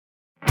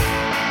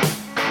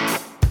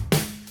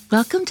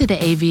Welcome to the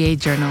ABA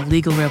Journal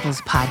Legal Rebels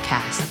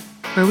podcast,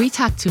 where we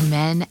talk to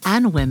men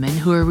and women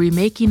who are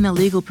remaking the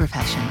legal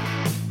profession,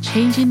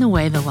 changing the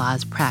way the law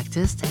is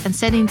practiced, and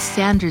setting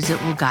standards that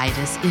will guide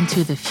us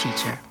into the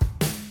future.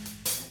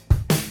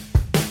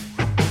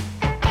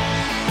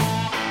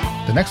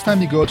 The next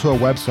time you go to a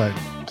website,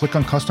 click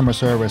on customer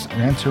service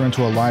and enter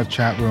into a live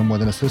chat room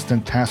with an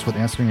assistant tasked with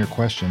answering your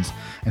questions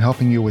and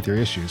helping you with your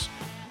issues.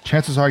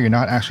 Chances are you're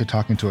not actually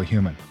talking to a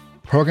human.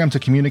 Programmed to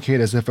communicate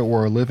as if it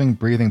were a living,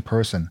 breathing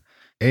person,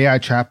 AI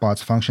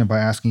chatbots function by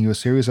asking you a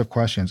series of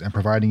questions and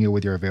providing you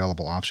with your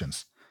available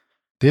options.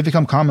 They've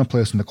become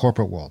commonplace in the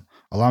corporate world,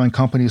 allowing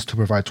companies to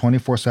provide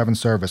 24/7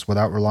 service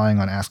without relying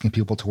on asking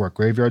people to work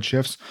graveyard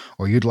shifts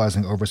or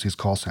utilizing overseas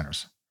call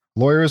centers.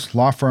 Lawyers,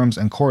 law firms,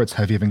 and courts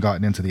have even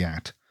gotten into the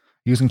act,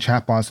 using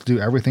chatbots to do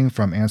everything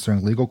from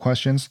answering legal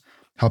questions,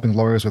 helping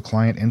lawyers with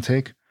client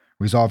intake,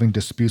 resolving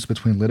disputes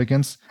between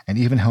litigants, and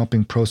even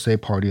helping pro se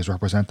parties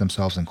represent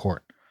themselves in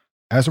court.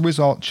 As a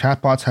result,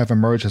 chatbots have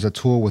emerged as a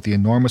tool with the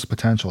enormous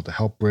potential to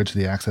help bridge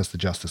the access to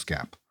justice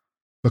gap.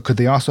 But could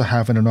they also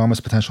have an enormous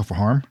potential for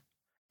harm?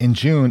 In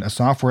June, a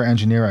software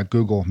engineer at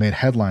Google made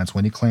headlines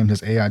when he claimed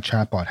his AI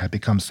chatbot had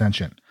become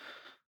sentient.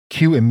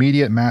 Cue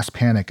immediate mass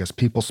panic as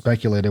people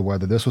speculated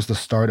whether this was the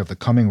start of the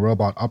coming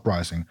robot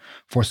uprising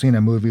foreseen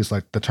in movies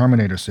like the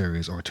Terminator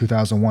series or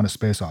 2001: A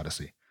Space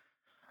Odyssey.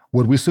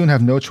 Would we soon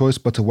have no choice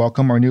but to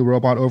welcome our new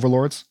robot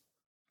overlords?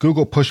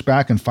 Google pushed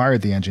back and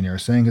fired the engineer,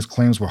 saying his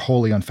claims were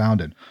wholly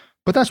unfounded.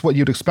 But that's what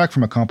you'd expect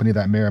from a company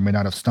that may or may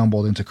not have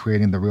stumbled into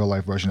creating the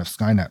real-life version of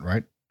Skynet,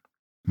 right?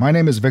 My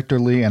name is Victor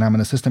Lee, and I'm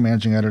an assistant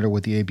managing editor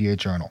with the ABA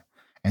Journal.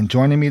 And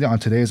joining me on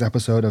today's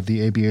episode of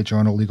the ABA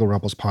Journal Legal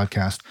Rebels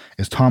podcast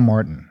is Tom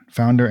Martin,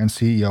 founder and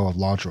CEO of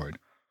LawDroid.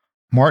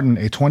 Martin,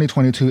 a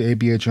 2022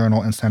 ABA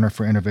Journal and Center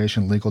for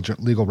Innovation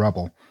legal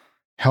rebel,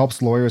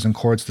 helps lawyers and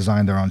courts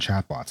design their own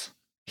chatbots.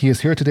 He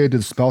is here today to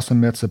dispel some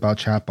myths about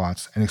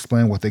chatbots and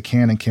explain what they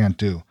can and can't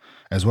do,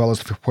 as well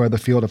as where the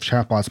field of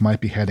chatbots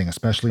might be heading,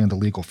 especially in the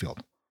legal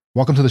field.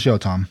 Welcome to the show,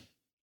 Tom.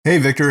 Hey,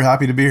 Victor.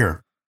 Happy to be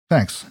here.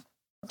 Thanks.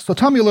 So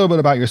tell me a little bit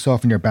about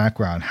yourself and your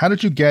background. How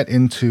did you get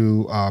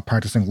into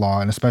practicing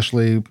law, and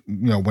especially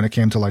when it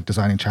came to like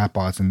designing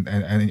chatbots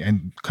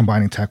and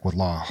combining tech with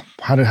law?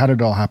 How did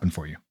it all happen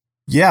for you?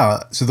 Yeah.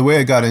 So the way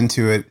I got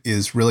into it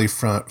is really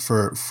from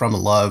a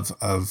love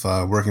of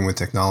working with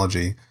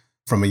technology.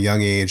 From a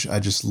young age, I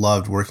just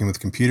loved working with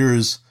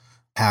computers,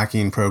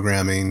 hacking,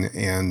 programming,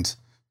 and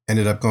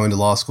ended up going to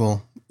law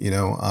school.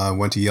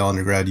 Went to Yale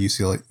undergrad,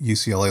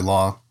 UCLA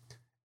Law,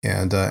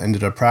 and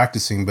ended up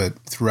practicing. But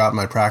throughout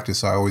my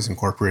practice, I always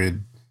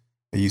incorporated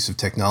a use of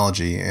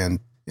technology. And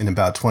in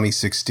about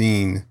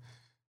 2016,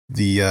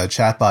 the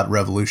chatbot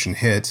revolution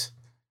hit,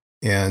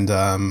 and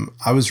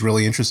I was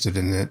really interested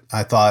in it.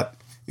 I thought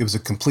it was a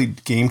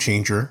complete game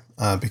changer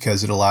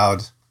because it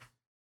allowed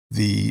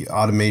the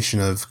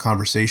automation of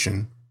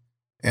conversation.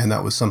 And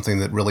that was something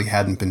that really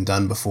hadn't been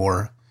done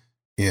before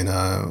in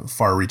a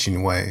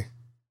far-reaching way.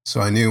 So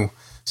I knew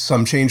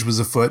some change was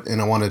afoot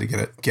and I wanted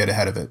to get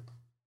ahead of it.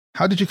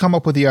 How did you come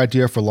up with the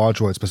idea for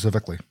LawDroid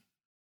specifically?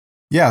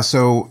 Yeah,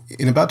 so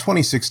in about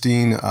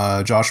 2016,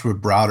 Joshua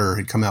Browder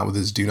had come out with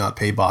his Do Not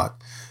Pay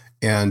bot.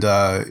 And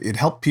it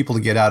helped people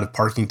to get out of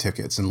parking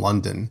tickets in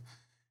London.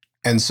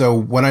 And so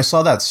when I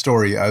saw that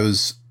story, I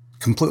was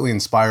completely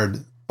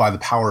inspired by the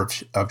power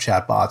of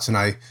chatbots, and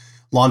I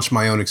launched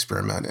my own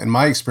experiment. And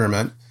my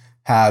experiment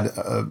had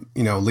a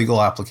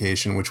legal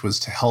application, which was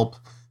to help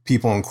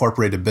people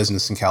incorporate a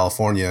business in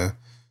California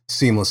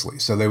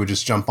seamlessly. So they would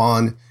just jump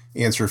on,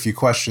 answer a few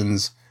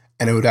questions,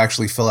 and it would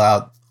actually fill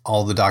out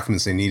all the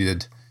documents they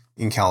needed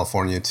in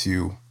California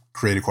to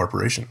create a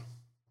corporation.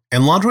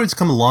 And LawDroid's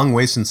come a long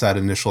way since that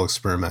initial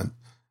experiment.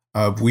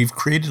 We've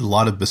created a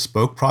lot of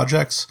bespoke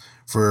projects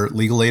for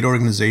legal aid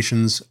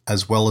organizations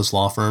as well as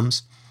law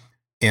firms.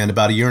 And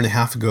about a year and a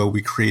half ago,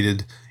 we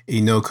created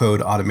a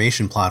no-code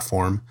automation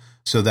platform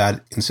so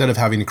that instead of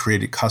having to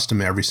create it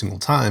custom every single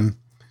time,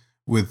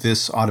 with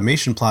this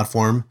automation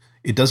platform,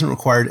 it doesn't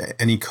require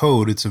any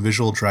code. It's a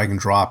visual drag and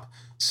drop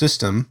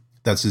system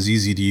that's as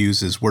easy to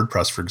use as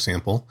WordPress, for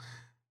example.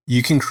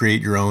 You can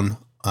create your own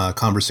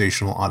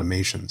conversational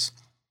automations.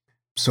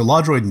 So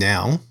LawDroid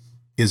now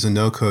is a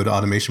no-code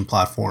automation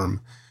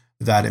platform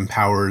that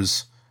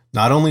empowers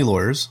not only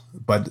lawyers,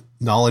 but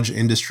knowledge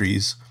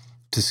industries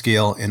to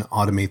scale and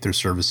automate their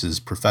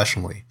services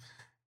professionally.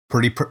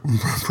 Pretty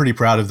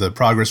proud of the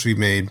progress we've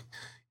made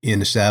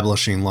in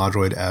establishing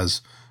LawDroid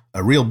as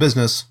a real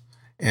business,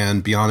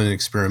 and beyond an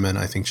experiment,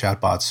 I think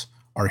chatbots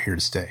are here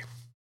to stay.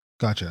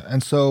 Gotcha.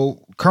 And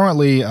so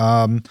currently,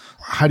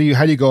 how do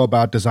you go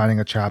about designing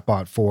a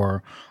chatbot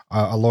for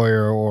a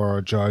lawyer or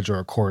a judge or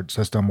a court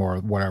system or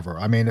whatever?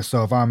 I mean,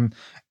 so if I'm,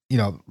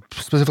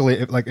 specifically,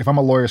 if I'm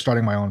a lawyer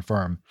starting my own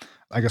firm,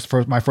 I guess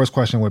my first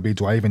question would be,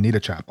 do I even need a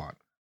chatbot?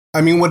 I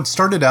mean, what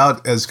started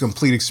out as a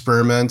complete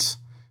experiment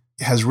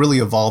has really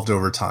evolved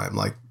over time.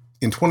 Like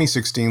in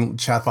 2016,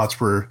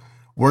 chatbots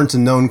weren't a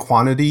known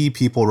quantity.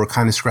 People were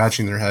kind of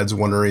scratching their heads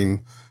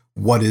wondering,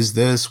 what is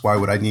this? Why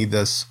would I need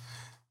this?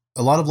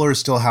 A lot of lawyers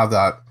still have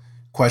that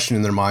question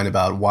in their mind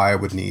about why I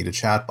would need a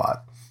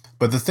chatbot.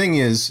 But the thing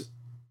is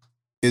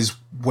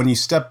when you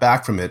step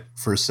back from it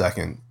for a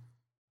second,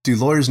 do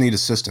lawyers need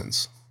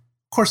assistance?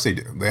 Of course they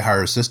do. They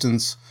hire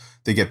assistants,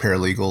 they get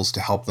paralegals to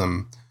help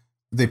them.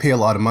 They pay a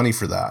lot of money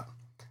for that.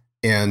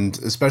 And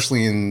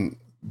especially in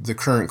the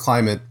current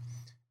climate,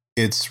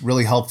 it's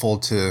really helpful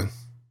to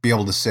be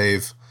able to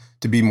save,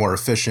 to be more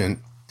efficient,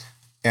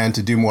 and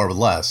to do more with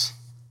less.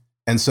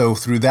 And so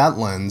through that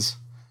lens,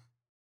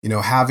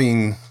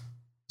 having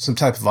some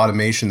type of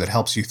automation that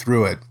helps you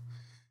through it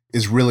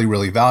is really,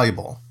 really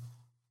valuable.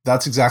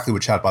 That's exactly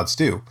what chatbots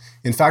do.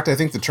 In fact, I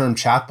think the term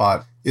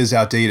chatbot is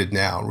outdated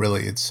now,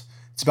 really. It's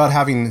about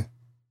having,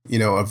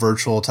 a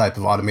virtual type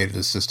of automated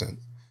assistant.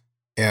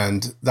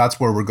 And that's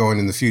where we're going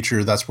in the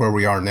future. That's where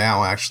we are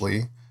now,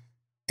 actually.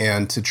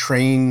 And to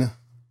train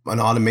an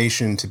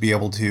automation to be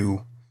able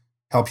to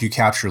help you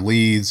capture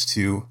leads,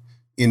 to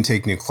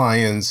intake new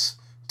clients,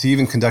 to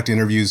even conduct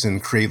interviews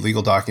and create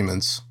legal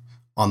documents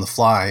on the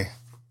fly,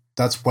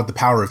 that's what the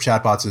power of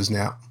chatbots is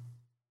now.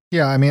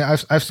 Yeah, I mean,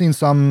 I've seen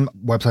some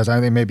websites, I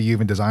think maybe you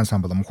even designed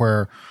some of them,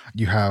 where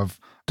you have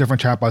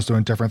different chatbots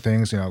doing different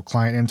things,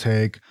 client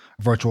intake,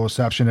 virtual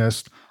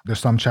receptionist.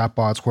 There's some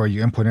chatbots where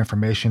you input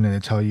information and they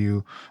tell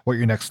you what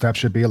your next step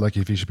should be, like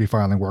if you should be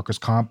filing workers'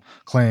 comp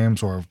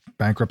claims or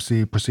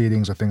bankruptcy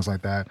proceedings or things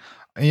like that.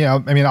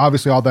 And, I mean,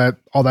 obviously all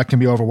that can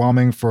be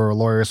overwhelming for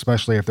lawyers,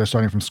 especially if they're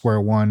starting from square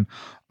one.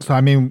 So,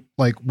 I mean,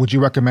 would you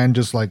recommend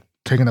just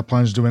taking the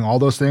plunge, doing all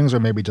those things, or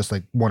maybe just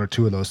one or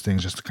two of those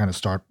things just to kind of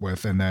start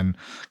with, and then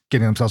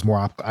getting themselves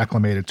more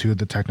acclimated to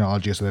the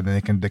technology so that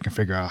they can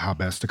figure out how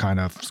best to kind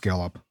of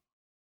scale up?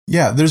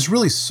 Yeah, there's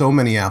really so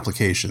many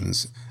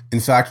applications. In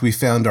fact, we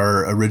found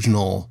our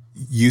original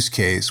use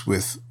case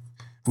with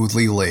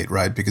Legal Aid,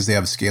 right? Because they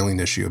have a scaling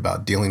issue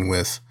about dealing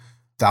with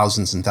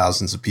thousands and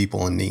thousands of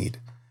people in need.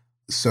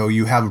 So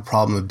you have a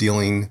problem of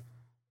dealing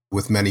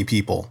with many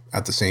people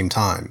at the same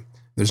time.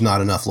 There's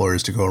not enough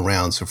lawyers to go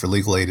around. So for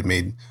Legal Aid, it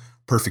made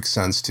perfect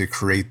sense to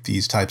create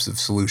these types of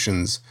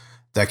solutions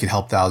that could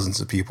help thousands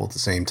of people at the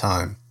same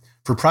time.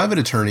 For private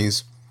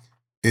attorneys,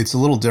 it's a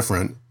little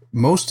different.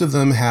 Most of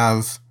them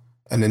have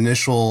an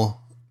initial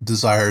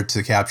desire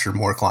to capture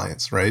more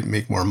clients, right?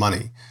 Make more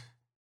money.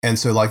 And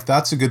so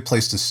that's a good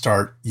place to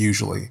start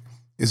usually,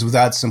 is with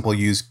that simple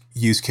use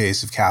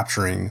case of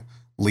capturing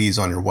leads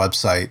on your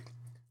website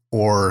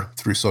or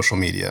through social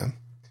media.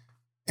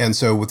 And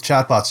so with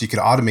chatbots, you can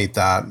automate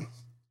that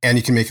and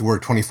you can make it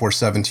work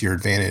 24/7 to your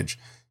advantage.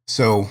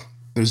 So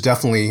there's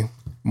definitely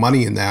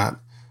money in that,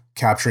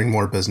 capturing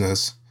more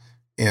business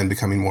and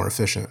becoming more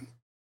efficient.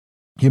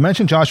 You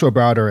mentioned Joshua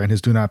Browder and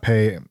his Do Not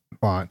Pay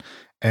bot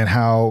and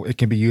how it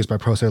can be used by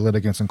pro se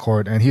litigants in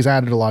court. And he's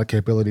added a lot of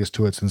capabilities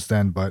to it since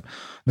then, but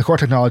the core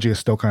technology is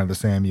still kind of the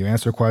same. You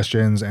answer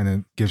questions and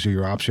it gives you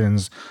your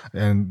options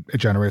and it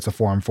generates a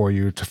form for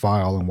you to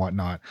file and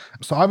whatnot.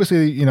 So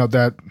obviously,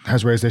 that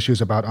has raised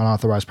issues about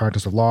unauthorized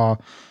practice of law,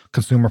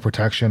 consumer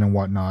protection and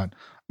whatnot.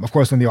 Of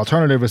course, then the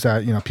alternative is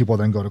that, people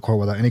then go to court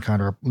without any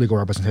kind of legal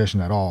representation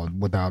at all,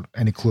 without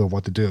any clue of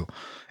what to do.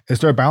 Is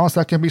there a balance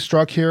that can be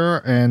struck here?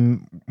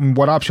 And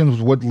what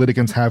options would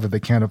litigants have if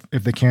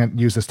they can't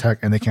use this tech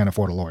and they can't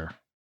afford a lawyer?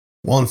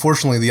 Well,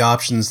 unfortunately, the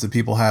options that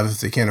people have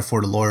if they can't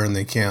afford a lawyer and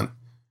they can't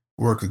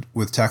work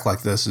with tech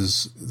like this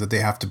is that they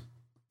have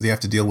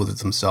to deal with it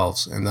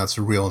themselves. And that's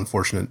a real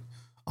unfortunate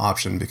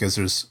option because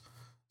there's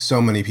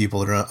so many people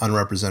that are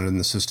unrepresented in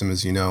the system,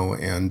 as you know,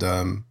 and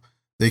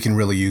they can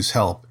really use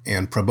help.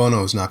 And pro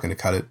bono is not going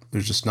to cut it.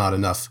 There's just not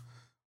enough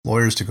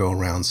lawyers to go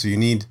around. So you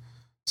need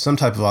some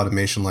type of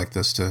automation like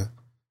this to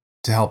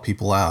help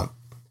people out.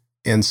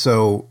 And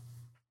so,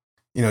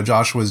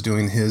 Joshua's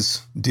doing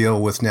his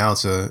deal with now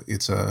it's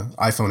a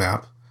iPhone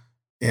app,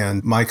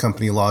 and my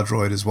company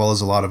LawDroid, as well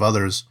as a lot of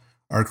others,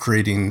 are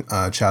creating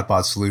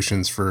chatbot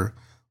solutions for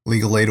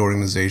legal aid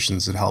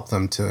organizations that help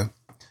them to,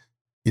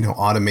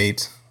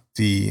 automate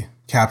the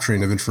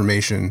capturing of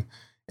information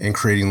and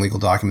creating legal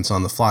documents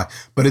on the fly.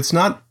 But it's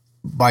not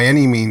by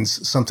any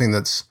means something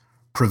that's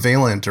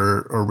prevalent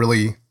or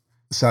really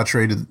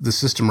saturated the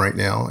system right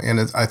now.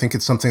 And I think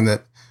it's something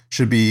that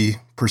should be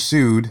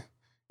pursued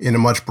in a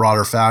much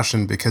broader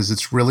fashion because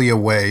it's really a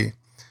way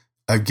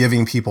of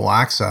giving people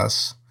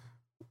access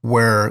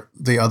where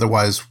they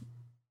otherwise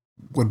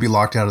would be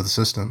locked out of the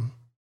system.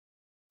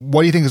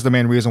 What do you think is the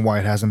main reason why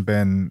it hasn't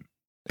been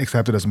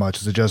accepted as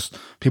much? Is it just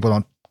people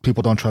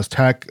don't trust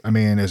tech? I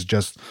mean, it's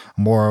just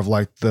more of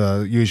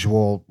the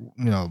usual,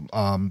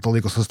 the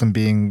legal system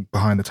being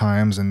behind the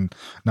times and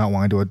not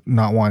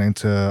wanting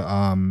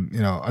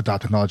to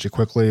adopt technology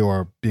quickly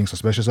or being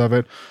suspicious of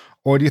it?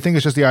 Or do you think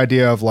it's just the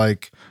idea of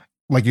like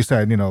you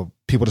said,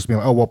 people just being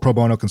like, oh, well, pro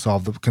bono can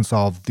solve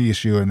the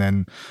issue,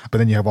 but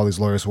then you have all these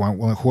lawyers you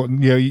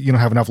don't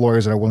have enough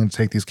lawyers that are willing to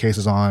take these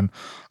cases on,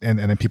 and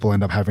then people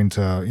end up having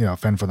to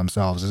fend for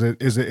themselves.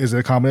 Is it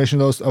a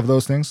combination of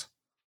those things?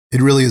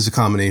 It really is a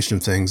combination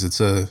of things.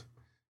 It's a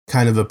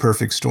kind of a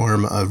perfect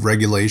storm of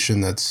regulation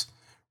that's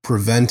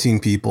preventing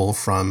people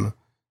from,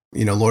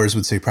 lawyers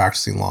would say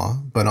practicing law,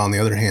 but on the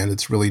other hand,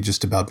 it's really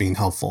just about being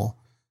helpful.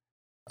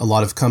 A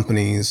lot of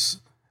companies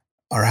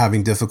are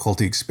having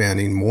difficulty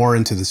expanding more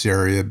into this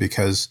area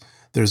because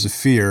there's a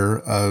fear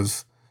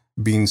of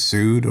being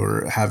sued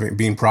or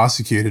being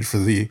prosecuted for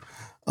the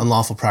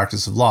unlawful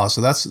practice of law.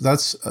 So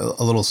that's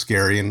a little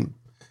scary and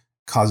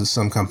causes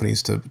some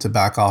companies to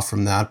back off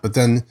from that. But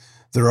then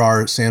there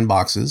are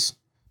sandboxes.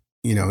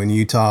 In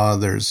Utah,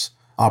 there's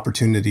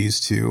opportunities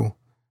to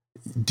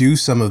do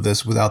some of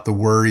this without the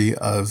worry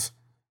of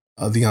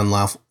the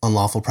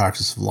unlawful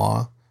practice of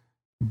law.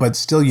 But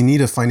still, you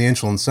need a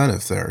financial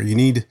incentive there. You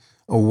need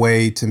a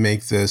way to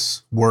make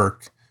this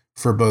work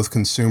for both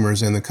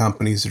consumers and the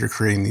companies that are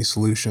creating these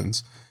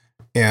solutions.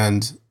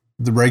 And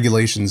the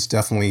regulations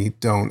definitely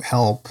don't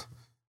help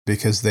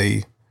because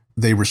they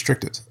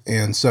restrict it.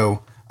 And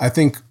so I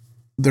think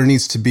there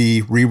needs to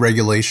be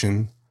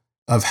re-regulation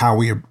of how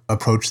we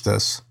approach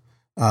this.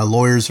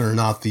 Lawyers are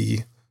not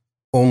the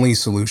only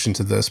solution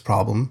to this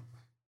problem.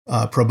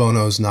 Pro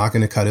bono is not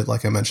going to cut it,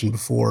 like I mentioned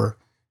before.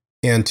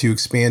 And to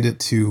expand it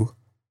to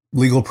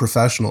legal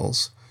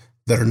professionals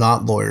that are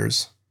not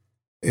lawyers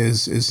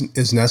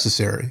is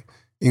necessary,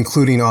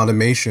 including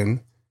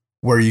automation,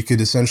 where you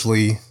could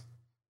essentially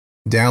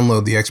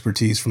download the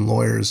expertise from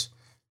lawyers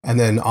and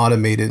then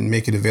automate it and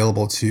make it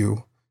available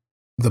to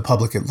the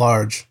public at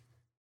large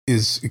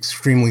is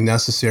extremely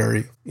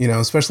necessary,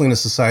 especially in a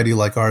society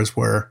like ours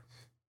where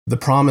the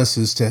promise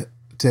is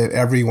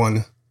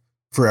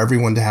for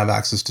everyone to have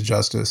access to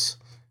justice.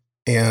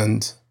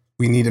 And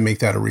we need to make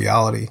that a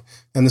reality.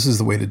 And this is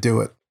the way to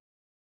do it.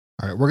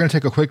 All right, we're going to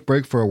take a quick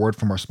break for a word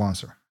from our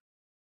sponsor.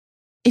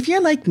 If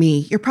you're like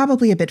me, you're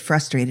probably a bit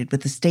frustrated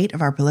with the state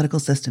of our political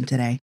system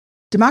today.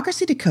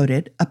 Democracy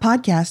Decoded, a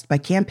podcast by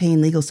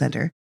Campaign Legal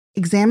Center,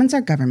 examines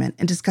our government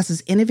and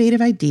discusses innovative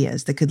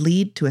ideas that could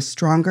lead to a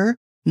stronger,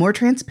 more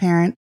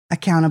transparent,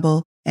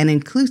 accountable, and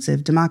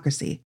inclusive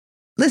democracy.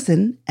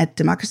 Listen at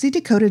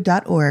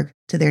democracydecoded.org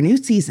to their new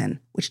season,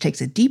 which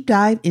takes a deep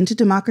dive into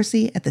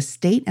democracy at the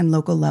state and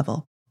local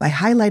level by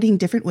highlighting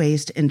different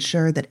ways to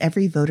ensure that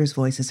every voter's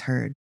voice is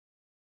heard.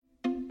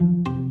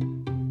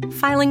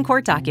 Filing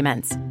court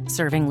documents,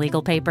 serving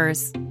legal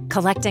papers,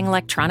 collecting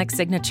electronic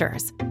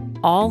signatures,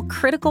 all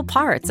critical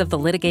parts of the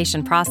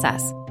litigation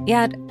process,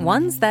 yet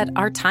ones that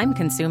are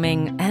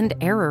time-consuming and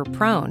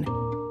error-prone.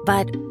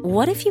 But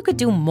what if you could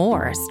do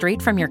more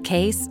straight from your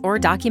case or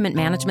document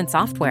management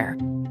software?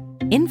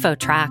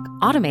 InfoTrack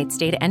automates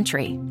data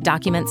entry,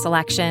 document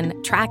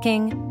selection,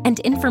 tracking, and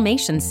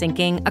information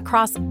syncing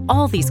across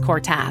all these core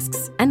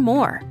tasks and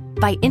more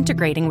by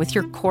integrating with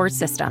your core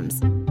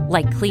systems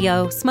like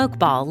Clio,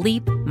 Smokeball,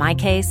 Leap,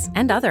 MyCase,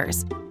 and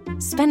others.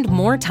 Spend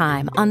more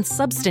time on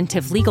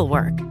substantive legal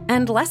work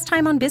and less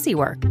time on busy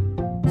work.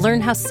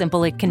 Learn how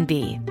simple it can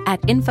be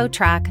at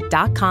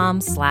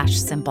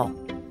infotrack.com/simple.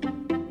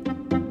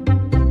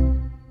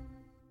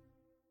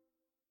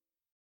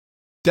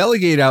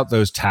 Delegate out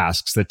those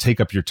tasks that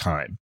take up your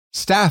time.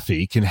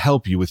 Staffy can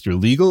help you with your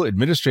legal,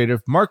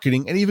 administrative,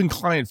 marketing, and even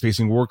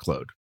client-facing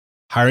workload.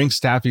 Hiring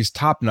Staffy's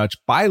top-notch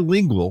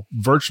bilingual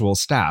virtual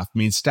staff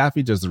means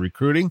Staffy does the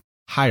recruiting,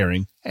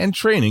 hiring, and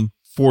training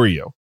for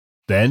you.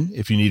 Then,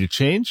 if you need a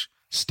change,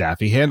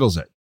 Staffy handles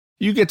it.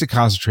 You get to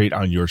concentrate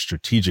on your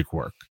strategic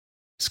work.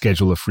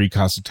 Schedule a free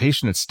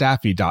consultation at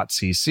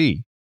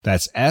staffy.cc.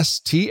 That's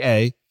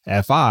STAFI.cc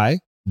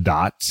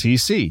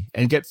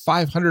and get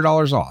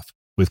 $500 off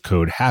with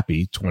code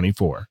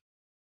HAPPY24.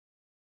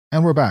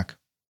 And we're back.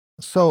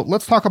 So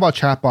let's talk about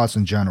chatbots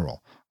in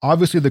general.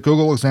 Obviously, the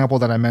Google example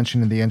that I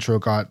mentioned in the intro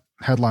got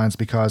headlines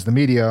because the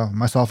media,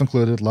 myself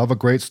included, love a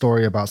great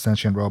story about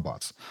sentient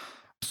robots.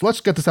 So let's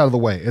get this out of the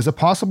way. Is it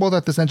possible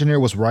that this engineer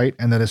was right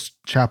and that his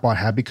chatbot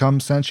had become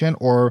sentient,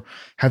 or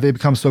have they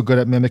become so good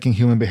at mimicking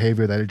human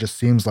behavior that it just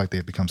seems like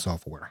they've become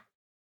self-aware?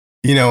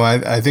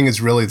 I think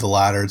it's really the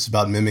latter. It's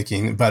about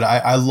mimicking. But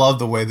I love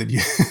the way that you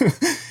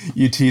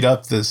you teed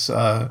up this,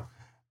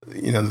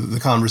 the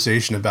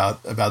conversation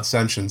about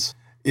sentience.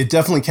 It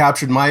definitely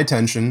captured my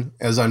attention,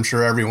 as I'm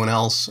sure everyone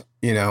else,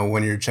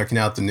 when you're checking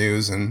out the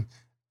news and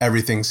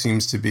everything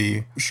seems to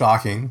be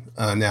shocking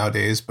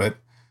nowadays. But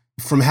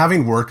from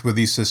having worked with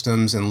these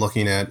systems and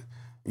looking at,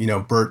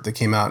 BERT that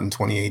came out in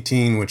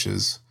 2018,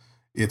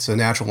 it's a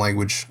natural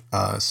language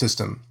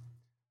system,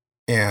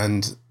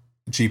 and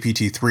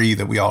GPT-3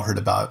 that we all heard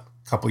about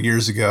a couple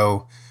years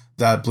ago,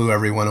 that blew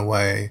everyone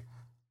away.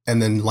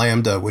 And then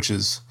LaMDA, which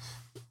is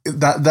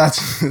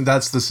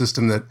that's the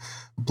system that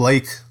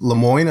Blake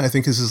Lemoine, I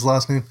think is his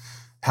last name,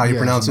 how you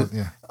pronounce it.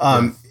 Yeah.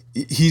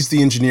 He's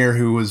the engineer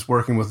who was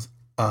working with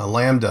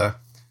LaMDA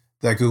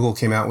that Google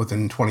came out with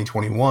in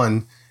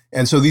 2021.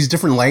 And so these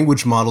different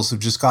language models have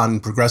just gotten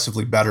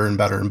progressively better and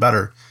better and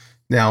better.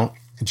 Now,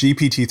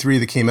 GPT-3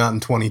 that came out in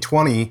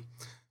 2020,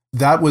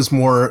 that was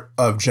more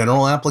of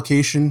general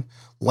application.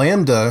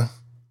 LaMDA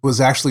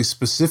was actually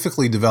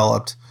specifically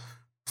developed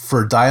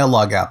for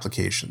dialogue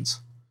applications.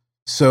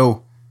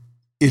 So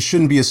it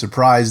shouldn't be a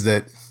surprise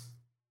that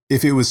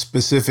if it was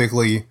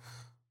specifically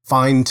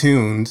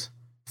fine-tuned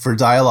for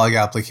dialogue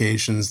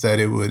applications, that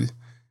it would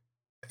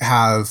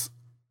have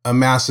a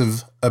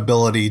massive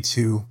ability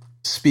to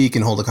speak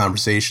and hold a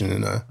conversation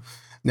in a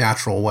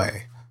natural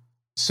way.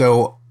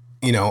 So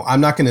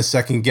I'm not going to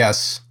second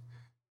guess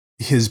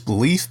his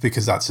belief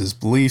because that's his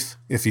belief.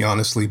 If he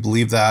honestly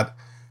believed that,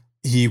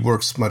 he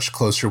works much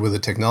closer with the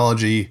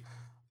technology,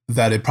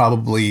 that it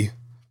probably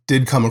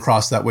did come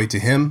across that way to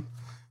him.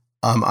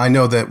 I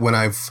know that when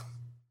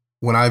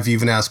I've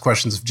even asked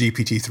questions of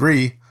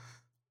GPT-3,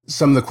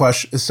 some of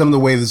the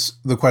ways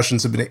the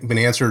questions have been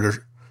answered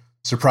are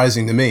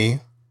surprising to me.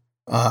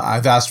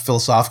 I've asked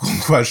philosophical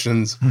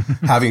questions,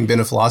 having been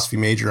a philosophy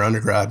major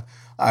undergrad.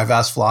 I've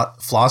asked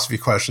philosophy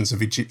questions of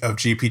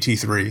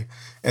GPT-3,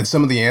 and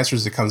some of the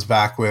answers it comes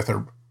back with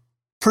are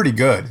pretty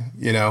good.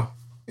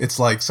 It's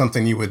like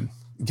something you would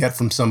get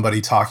from somebody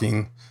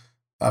talking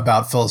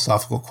about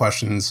philosophical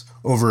questions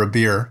over a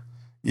beer,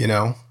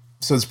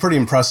 So it's pretty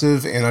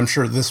impressive, and I'm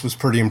sure this was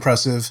pretty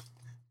impressive,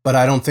 but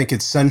I don't think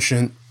it's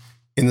sentient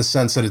in the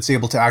sense that it's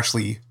able to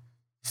actually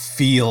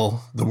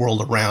feel the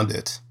world around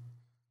it.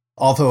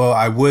 Although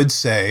I would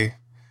say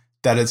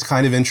that it's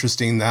kind of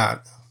interesting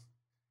that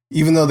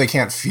even though they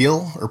can't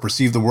feel or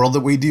perceive the world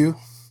that we do,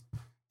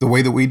 the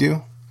way that we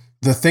do,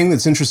 the thing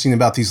that's interesting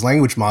about these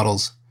language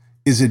models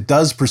is it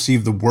does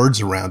perceive the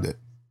words around it,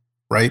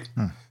 right?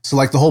 So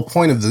like the whole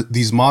point of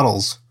these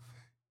models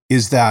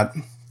is that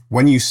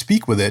when you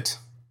speak with it,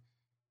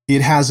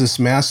 it has this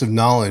massive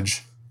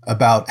knowledge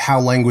about how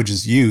language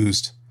is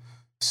used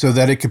so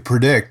that it could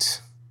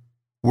predict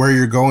where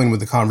you're going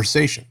with the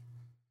conversation.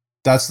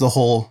 That's the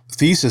whole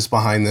thesis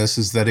behind this,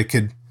 is that it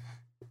could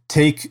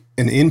take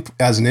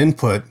as an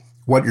input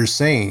what you're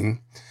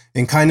saying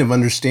and kind of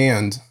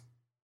understand,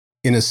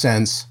 in a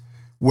sense,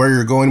 where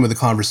you're going with the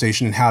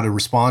conversation and how to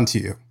respond to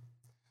you.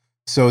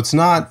 So it's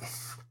not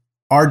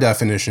our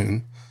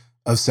definition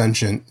of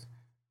sentient,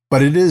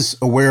 but it is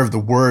aware of the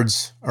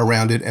words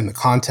around it and the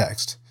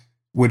context,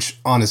 which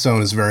on its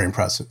own is very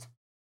impressive.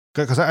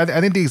 Because I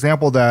think the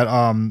example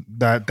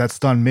that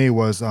stunned me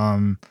was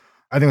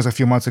I think it was a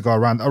few months ago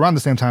around the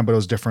same time, but it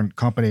was a different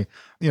company.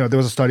 There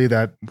was a study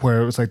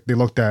where it was like they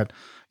looked at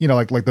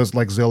like those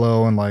like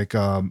Zillow and like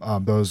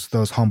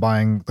those home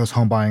buying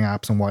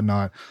apps and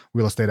whatnot,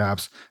 real estate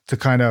apps, to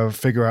kind of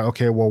figure out,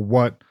 okay, well,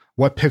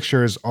 what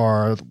pictures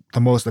are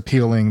the most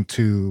appealing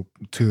to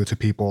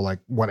people, like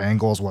what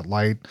angles, what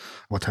light,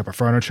 what type of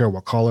furniture,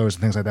 what colors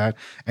and things like that.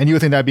 And you would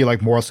think that'd be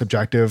like more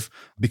subjective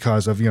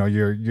because of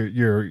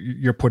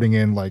you're putting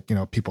in like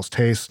people's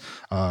tastes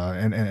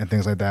and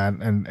things like that,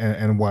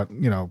 and what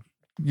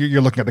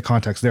you're looking at the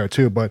context there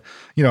too. But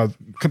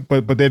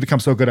but they become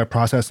so good at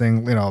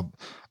processing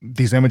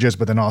these images,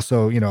 but then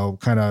also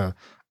kind of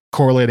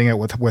correlating it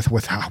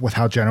with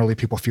how generally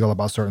people feel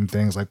about certain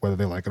things, like whether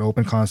they like an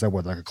open concept,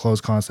 whether like a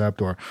closed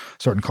concept, or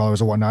certain colors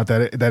or whatnot,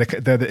 that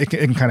it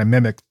can kind of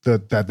mimic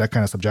that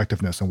kind of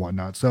subjectiveness and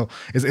whatnot. So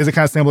is it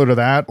kind of similar to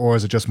that, or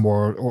is it just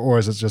more, or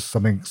is it just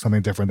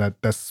something different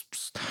that's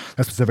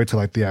specific to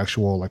like the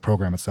actual like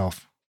program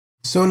itself?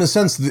 So in a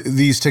sense,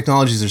 these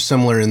technologies are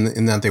similar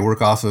in that they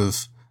work off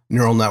of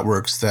neural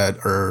networks that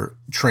are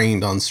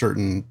trained on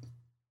certain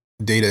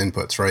data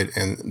inputs, right?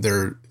 And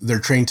they're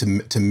trained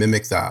to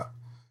mimic that.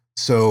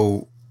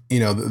 So,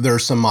 there are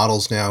some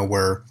models now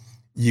where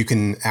you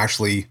can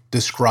actually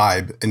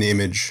describe an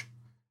image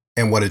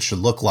and what it should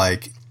look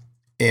like.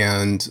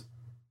 And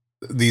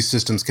these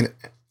systems can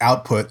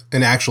output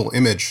an actual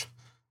image,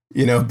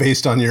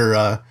 based on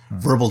your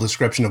verbal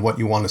description of what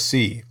you want to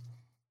see.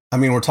 I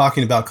mean, we're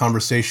talking about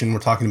conversation, we're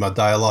talking about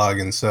dialogue.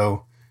 And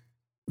so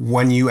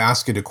when you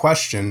ask it a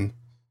question,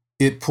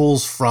 it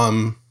pulls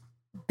from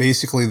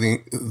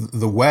basically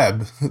the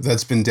web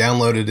that's been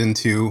downloaded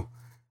into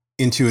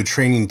a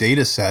training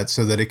data set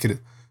so that it could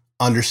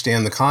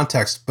understand the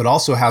context, but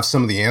also have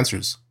some of the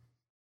answers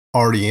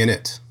already in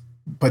it.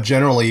 But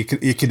generally,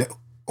 it could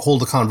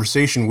hold a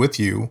conversation with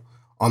you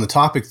on the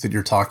topic that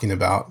you're talking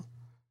about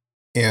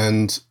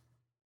and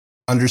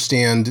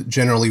understand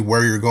generally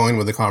where you're going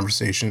with the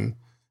conversation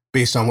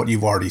based on what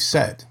you've already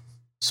said.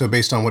 So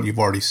based on what you've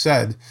already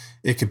said,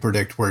 it could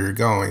predict where you're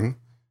going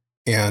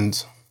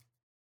and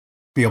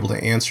be able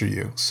to answer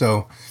you.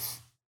 So,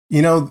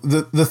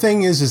 the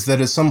thing is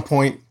that at some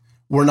point,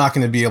 we're not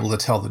going to be able to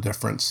tell the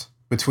difference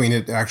between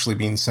it actually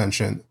being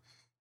sentient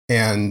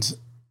and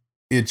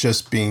it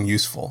just being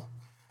useful.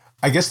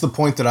 I guess the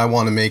point that I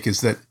want to make is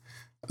that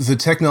the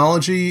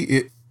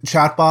technology,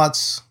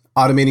 chatbots,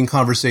 automating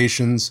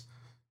conversations,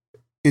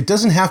 it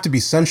doesn't have to be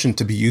sentient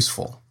to be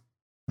useful.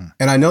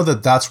 And I know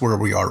that that's where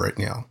we are right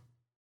now,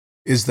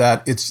 is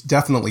that it's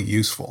definitely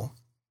useful.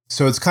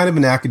 So it's kind of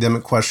an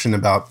academic question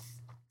about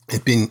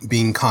it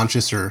being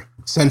conscious or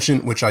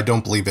sentient, which I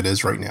don't believe it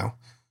is right now.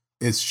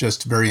 It's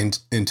just very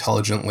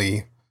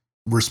intelligently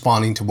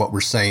responding to what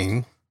we're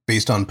saying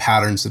based on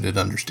patterns that it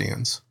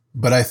understands.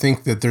 But I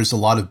think that there's a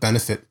lot of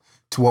benefit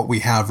to what we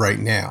have right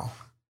now.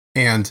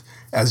 And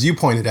as you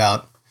pointed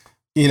out,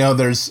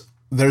 there's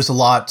a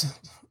lot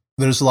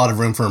of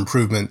room for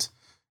improvement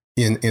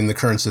in the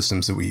current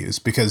systems that we use.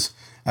 Because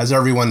as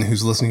everyone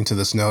who's listening to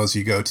this knows,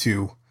 you go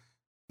to,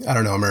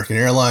 American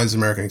Airlines,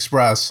 American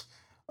Express,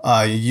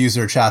 you use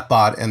their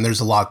chatbot, and there's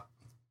a lot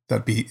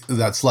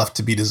that's left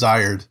to be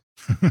desired.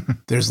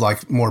 There's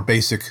like more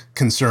basic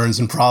concerns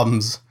and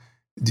problems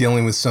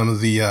dealing with some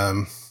of the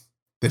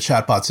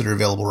chatbots that are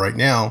available right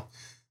now.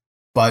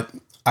 But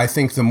I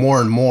think the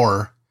more and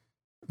more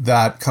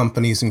that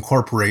companies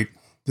incorporate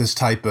this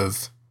type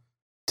of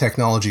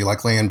technology like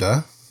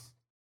LaMDA,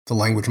 the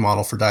language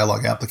model for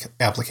dialogue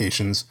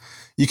applications,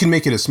 you can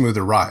make it a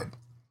smoother ride.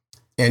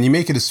 And you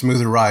make it a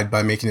smoother ride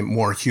by making it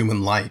more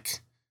human-like.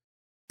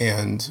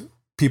 And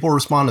people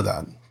respond to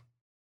that.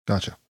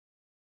 Gotcha.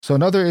 So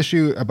another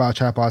issue about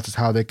chatbots is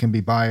how they can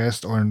be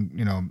biased or,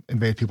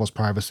 invade people's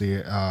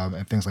privacy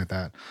and things like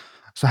that.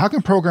 So how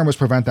can programmers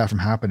prevent that from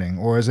happening?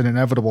 Or is it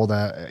inevitable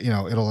that,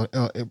 it'll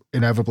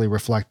inevitably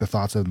reflect the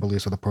thoughts and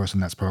beliefs of the person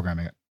that's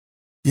programming it?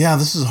 Yeah,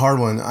 this is a hard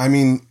one. I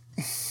mean,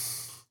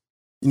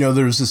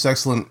 there's this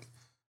excellent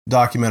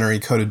documentary,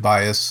 Coded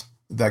Bias,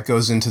 that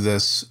goes into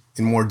this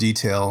in more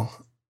detail.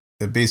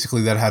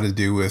 Basically, that had to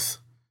do with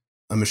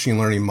a machine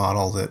learning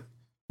model that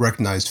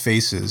recognized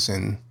faces,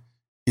 and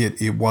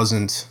it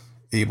wasn't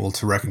able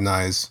to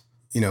recognize,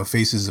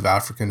 faces of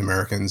African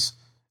Americans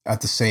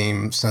at the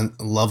same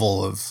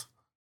level of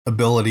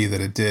ability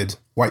that it did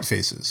white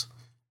faces.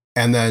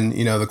 And then,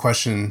 the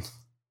question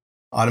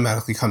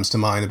automatically comes to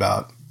mind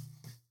about,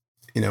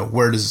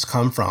 where does this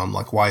come from?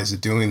 Like, why is it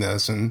doing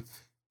this? And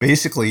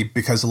basically,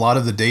 because a lot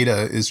of the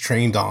data is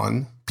trained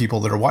on people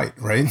that are white,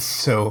 right?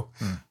 So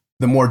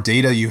the more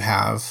data you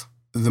have,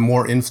 the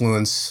more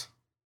influence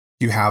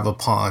you have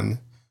upon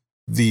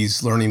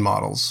these learning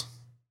models,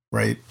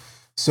 right?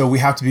 So we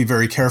have to be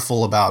very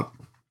careful about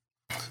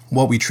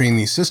what we train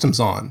these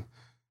systems on.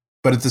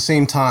 But at the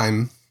same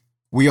time,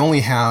 we only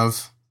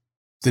have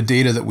the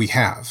data that we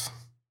have.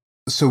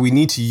 So we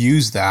need to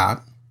use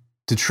that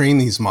to train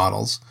these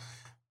models.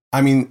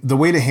 I mean, the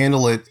way to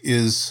handle it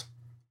is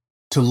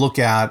to look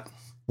at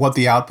what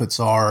the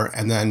outputs are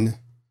and then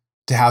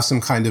to have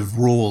some kind of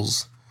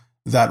rules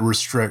that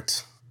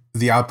restrict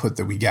the output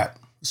that we get.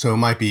 So it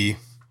might be,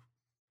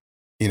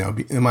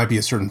 it might be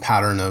a certain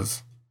pattern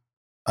of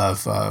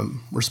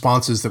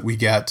responses that we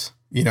get.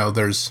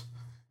 There's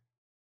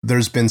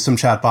been some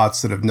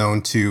chatbots that have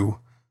known to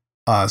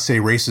say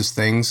racist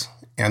things,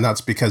 and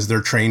that's because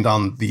they're trained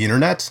on the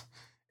internet.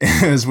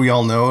 As we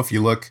all know, if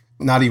you look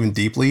not even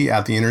deeply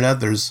at the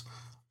internet, there's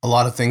a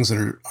lot of things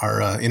that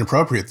are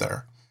inappropriate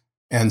there.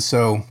 And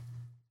so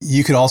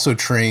you could also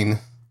train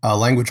a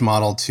language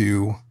model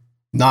to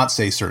not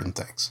say certain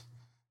things.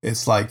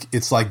 It's like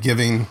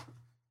giving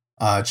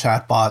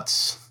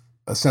chatbots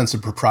a sense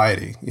of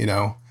propriety,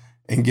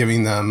 and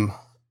giving them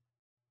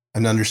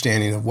an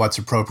understanding of what's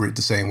appropriate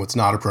to say and what's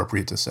not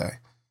appropriate to say.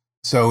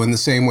 So in the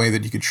same way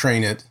that you could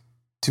train it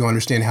to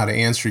understand how to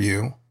answer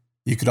you,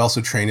 you could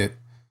also train it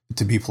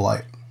to be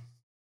polite.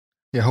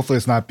 Yeah, hopefully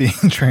it's not being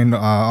trained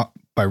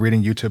by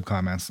reading YouTube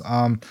comments.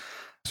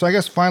 So I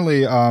guess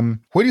finally,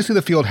 where do you see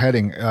the field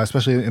heading,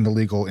 especially in the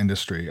legal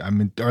industry? I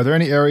mean, are there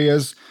any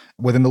areas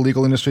within the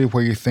legal industry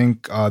where you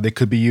think they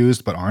could be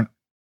used but aren't?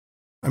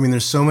 I mean,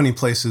 there's so many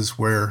places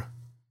where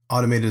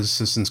automated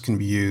assistants can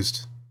be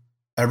used.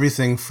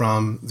 Everything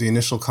from the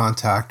initial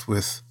contact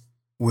with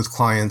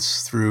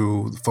clients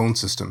through phone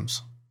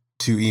systems,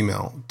 to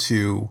email,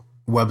 to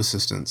web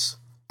assistants.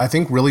 I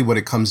think really what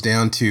it comes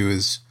down to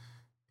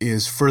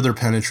is further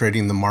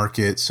penetrating the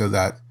market so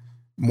that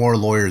more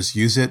lawyers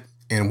use it.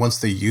 And once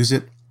they use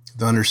it,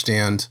 they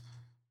understand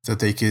that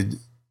they could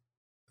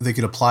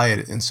apply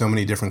it in so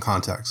many different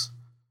contexts.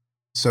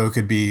 So it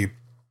could be,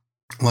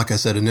 like I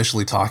said,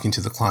 initially talking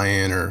to the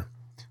client, or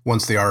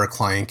once they are a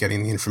client,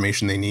 getting the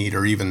information they need,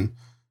 or even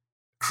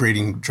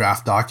creating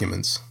draft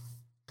documents.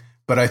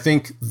 But I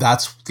think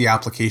that's the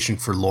application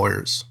for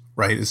lawyers,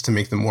 right, is to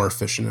make them more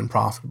efficient and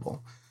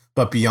profitable.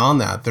 But beyond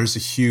that, there's a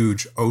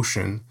huge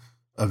ocean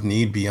of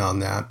need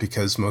beyond that,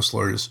 because most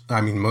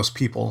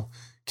people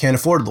can't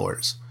afford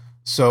lawyers.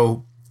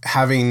 So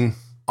having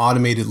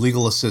automated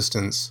legal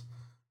assistants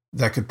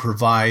that could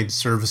provide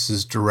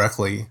services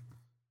directly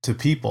to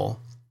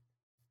people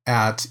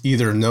at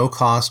either no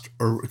cost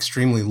or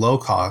extremely low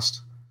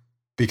cost,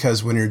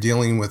 because when you're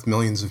dealing with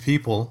millions of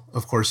people,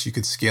 of course, you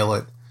could scale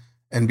it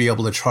and be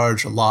able to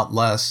charge a lot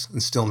less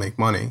and still make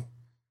money.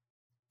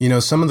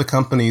 Some of the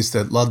companies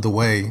that led the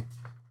way,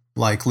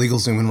 like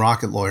LegalZoom and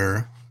Rocket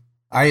Lawyer,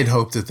 I had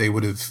hoped that they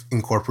would have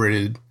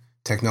incorporated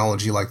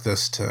technology like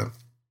this to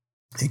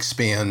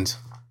expand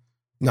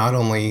not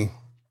only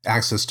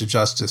access to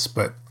justice,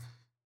 but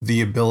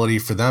the ability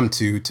for them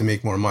to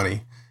make more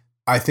money.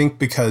 I think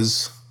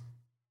because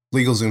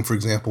LegalZoom, for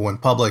example,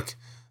 went public,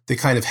 they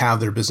kind of have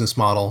their business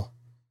model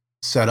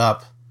set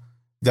up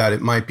that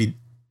it might be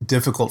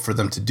difficult for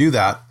them to do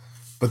that.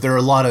 But there are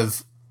a lot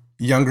of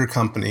younger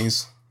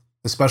companies,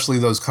 especially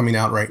those coming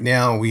out right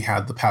now. We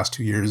had the past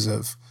 2 years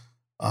of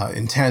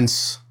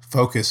intense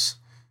focus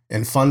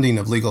and funding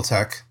of legal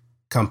tech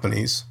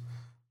companies.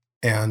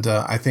 And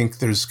I think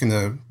there's going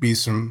to be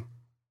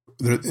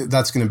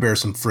that's going to bear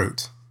some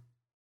fruit.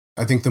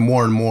 I think the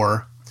more and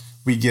more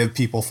we give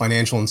people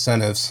financial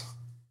incentives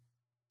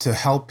to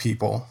help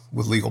people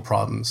with legal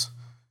problems,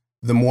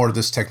 the more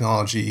this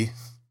technology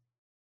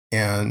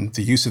and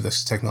the use of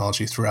this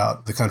technology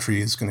throughout the country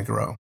is going to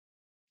grow.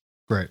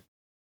 Great.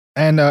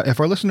 And if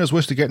our listeners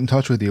wish to get in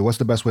touch with you, what's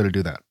the best way to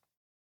do that?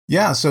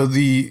 Yeah, so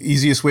the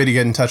easiest way to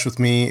get in touch with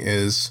me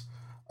is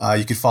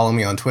you could follow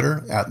me on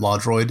Twitter at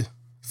LawDroid.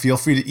 Feel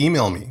free to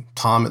email me,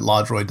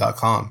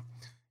 tom@lawdroid.com.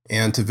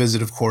 And to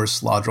visit, of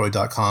course,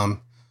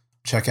 lawdroid.com,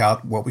 check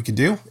out what we can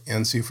do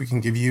and see if we can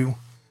give you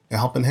a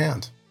helping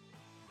hand.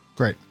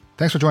 Great.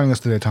 Thanks for joining us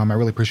today, Tom. I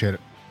really appreciate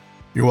it.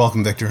 You're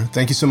welcome, Victor.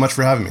 Thank you so much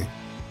for having me.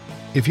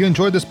 If you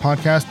enjoyed this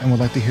podcast and would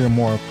like to hear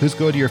more, please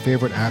go to your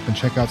favorite app and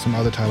check out some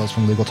other titles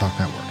from Legal Talk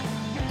Network.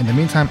 In the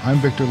meantime, I'm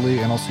Victor Lee,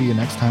 and I'll see you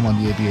next time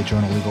on the ABA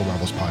Journal Legal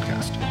Rebels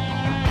podcast.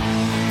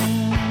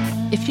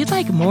 If you'd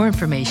like more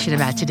information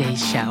about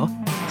today's show,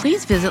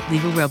 please visit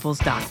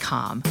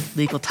LegalRebels.com,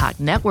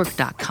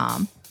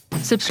 LegalTalkNetwork.com,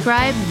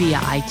 subscribe via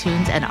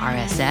iTunes and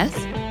RSS,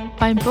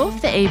 find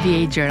both the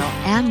ABA Journal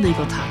and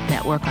Legal Talk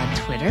Network on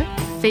Twitter,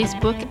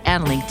 Facebook,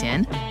 and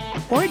LinkedIn,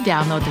 or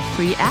download the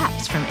free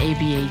apps from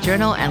ABA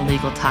Journal and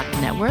Legal Talk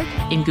Network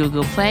in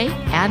Google Play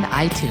and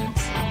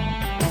iTunes.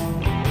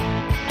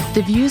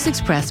 The views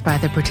expressed by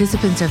the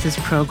participants of this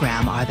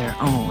program are their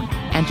own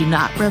and do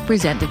not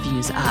represent the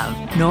views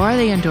of, nor are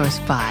they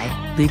endorsed by,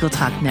 Legal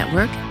Talk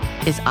Network,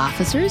 its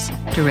officers,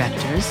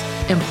 directors,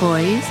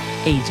 employees,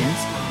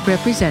 agents,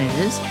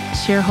 representatives,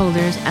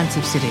 shareholders, and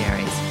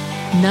subsidiaries.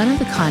 None of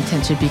the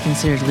content should be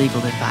considered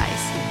legal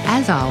advice.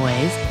 As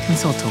always,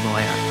 consult a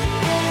lawyer.